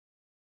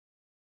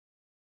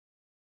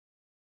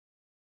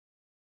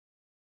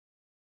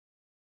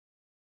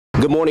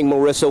Good morning,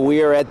 Marissa.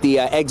 We are at the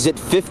exit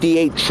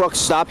 58 truck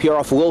stop here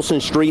off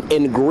Wilson Street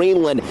in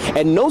Greenland,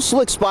 and no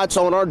slick spots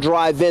on our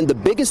drive in. The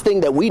biggest thing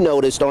that we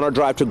noticed on our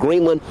drive to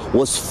Greenland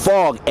was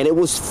fog, and it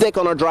was thick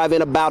on our drive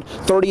in about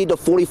 30 to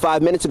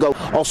 45 minutes ago.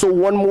 Also,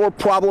 one more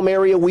problem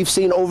area we've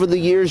seen over the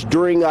years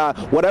during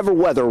whatever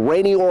weather,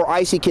 rainy or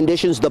icy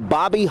conditions, the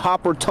Bobby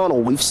Hopper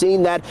Tunnel. We've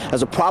seen that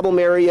as a problem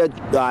area.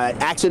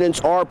 Accidents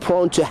are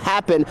prone to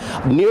happen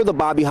near the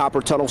Bobby Hopper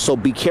Tunnel, so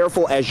be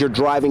careful as you're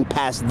driving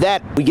past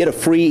that. We get a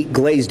free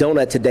glazed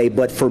donut today,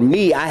 but for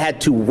me, I had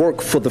to work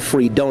for the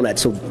free donut.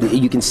 So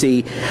you can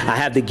see I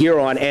have the gear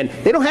on, and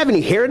they don't have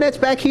any hairnets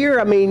back here.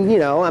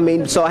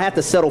 So I have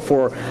to settle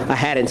for a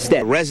hat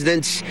instead.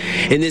 Residents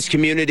in this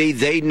community,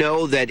 they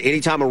know that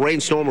anytime a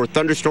rainstorm or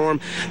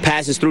thunderstorm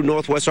passes through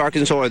Northwest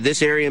Arkansas, or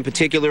this area in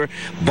particular,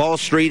 Ball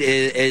Street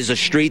is a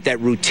street that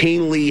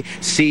routinely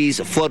sees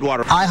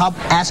floodwater. IHOP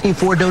asking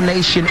for a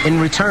donation in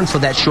return for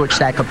that short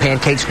stack of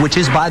pancakes, which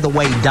is, by the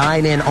way,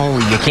 dine-in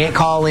only. You can't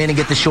call in and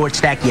get the short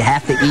stack. You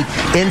have to eat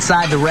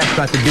inside the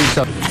restaurant to do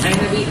so. I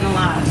have eaten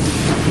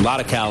a lot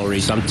of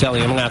calories. I'm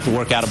telling you, I'm going to have to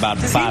work out about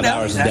 5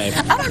 hours a day.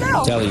 I don't know.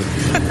 I'm telling you.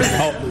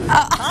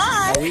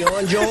 Hi. Are we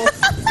on, Joel?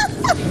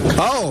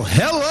 Oh,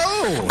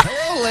 hello.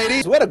 Hello,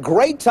 ladies. We had a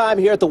great time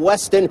here at the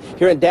Westin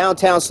here in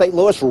downtown St.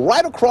 Louis,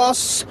 right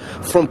across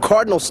from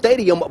Cardinal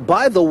Stadium.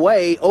 By the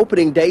way,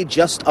 opening day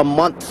just a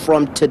month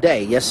from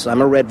today. Yes,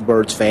 I'm a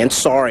Redbirds fan.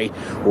 Sorry,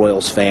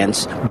 Royals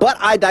fans. But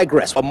I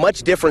digress. A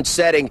much different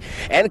setting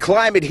and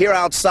climate here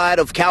outside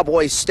of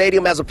Cowboys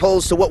Stadium as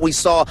opposed to what we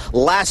saw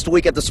last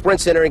week at the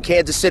Sprint Center in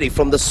Kansas City.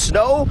 From the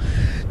snow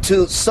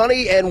to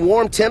sunny and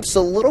warm temps,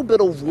 a little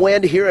bit of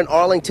wind here in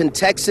Arlington,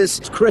 Texas.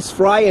 Chris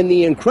Fry and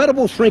the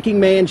incredible shrinking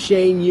man,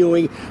 Shane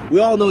Ewing. We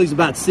all know he's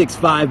about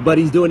 6'5", but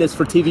he's doing this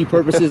for TV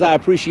purposes. I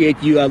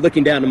appreciate you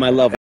looking down to my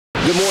level.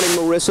 Good morning,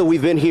 Marissa.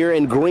 We've been here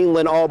in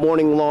Greenland all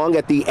morning long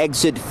at the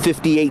exit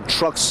 58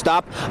 truck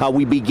stop.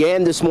 We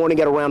began this morning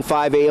at around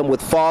 5 a.m.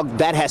 with fog.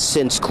 That has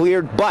since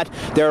cleared, but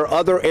there are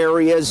other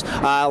areas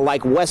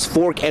like West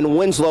Fork and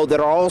Winslow that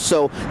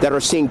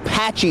are seeing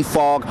patchy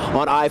fog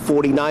on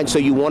I-49, so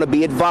you want to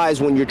be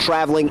advised when you're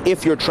traveling,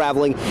 if you're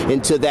traveling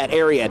into that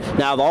area.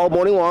 Now, all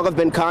morning long, I've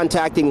been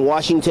contacting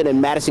Washington and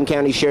Madison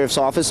County Sheriff's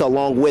Office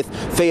along with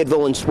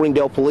Fayetteville and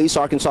Springdale Police,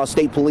 Arkansas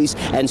State Police,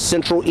 and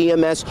Central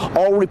EMS,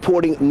 all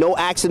reporting no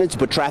accidents,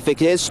 but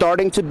traffic is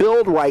starting to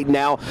build right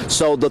now,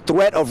 so the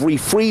threat of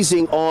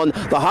refreezing on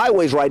the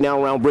highways right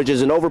now around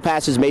bridges and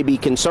overpasses may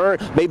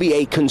be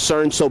a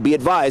concern, so be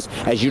advised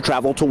as you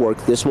travel to work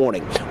this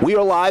morning. We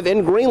are live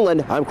in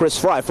Greenland. I'm Chris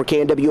Fry for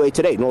KNWA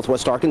Today,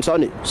 Northwest Arkansas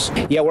News.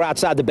 Yeah, we're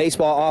outside the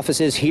baseball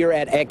offices here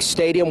at X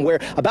Stadium, where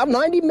about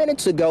 90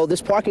 minutes ago,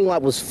 this parking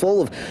lot was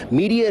full of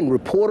media and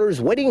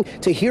reporters waiting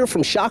to hear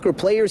from Shocker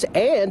players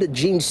and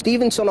Gene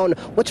Stevenson on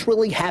what's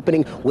really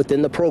happening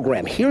within the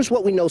program. Here's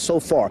what we know so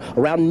far.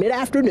 Around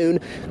mid-afternoon,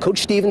 Coach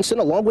Stevenson,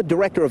 along with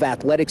Director of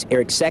Athletics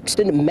Eric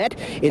Sexton, met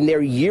in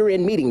their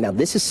year-end meeting. Now,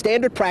 this is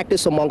standard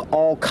practice among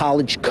all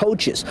college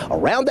coaches.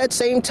 Around that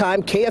same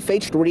time,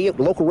 KFH,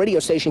 local radio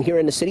station here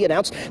in the city,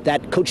 announced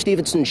that Coach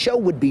Stevenson's show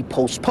would be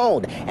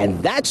postponed.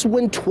 And that's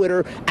when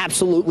Twitter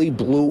absolutely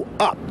blew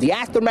up. The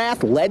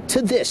aftermath led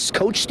to this.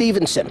 Coach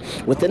Stevenson,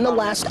 within the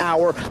last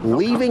hour,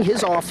 leaving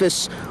his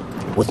office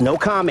with no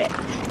comment.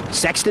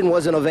 Sexton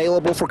wasn't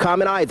available for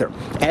comment either,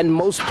 and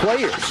most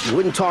players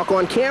wouldn't talk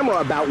on camera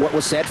about what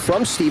was said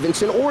from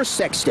Stevenson or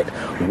Sexton.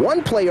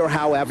 One player,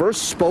 however,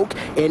 spoke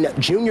in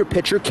junior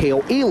pitcher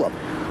Cale Elam,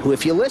 who,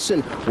 if you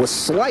listen, was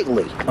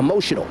slightly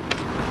emotional.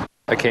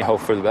 I can't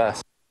hope for the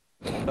best.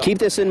 Keep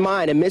this in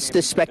mind. Amidst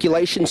this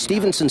speculation,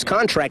 Stevenson's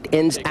contract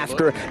ends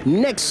after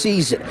next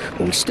season.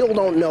 We still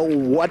don't know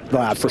what,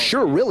 for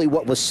sure, really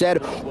what was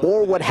said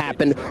or what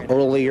happened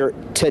earlier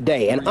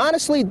today. And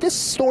honestly, this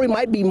story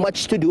might be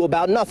much to do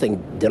about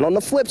nothing. Then on the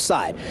flip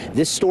side,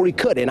 this story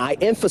could, and I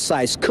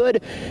emphasize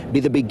could, be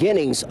the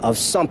beginnings of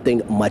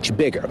something much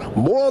bigger.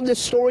 More on this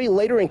story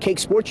later in Cake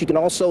Sports. You can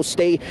also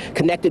stay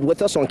connected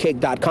with us on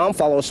Cake.com.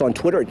 Follow us on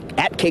Twitter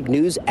at Cake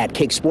News, at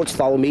Cake Sports.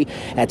 Follow me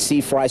at C.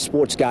 Fry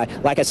Sports Guy.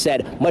 Like I said,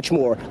 much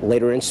more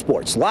later in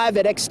sports. Live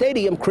at X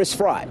Stadium, Chris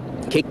Fry,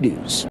 Cake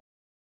News.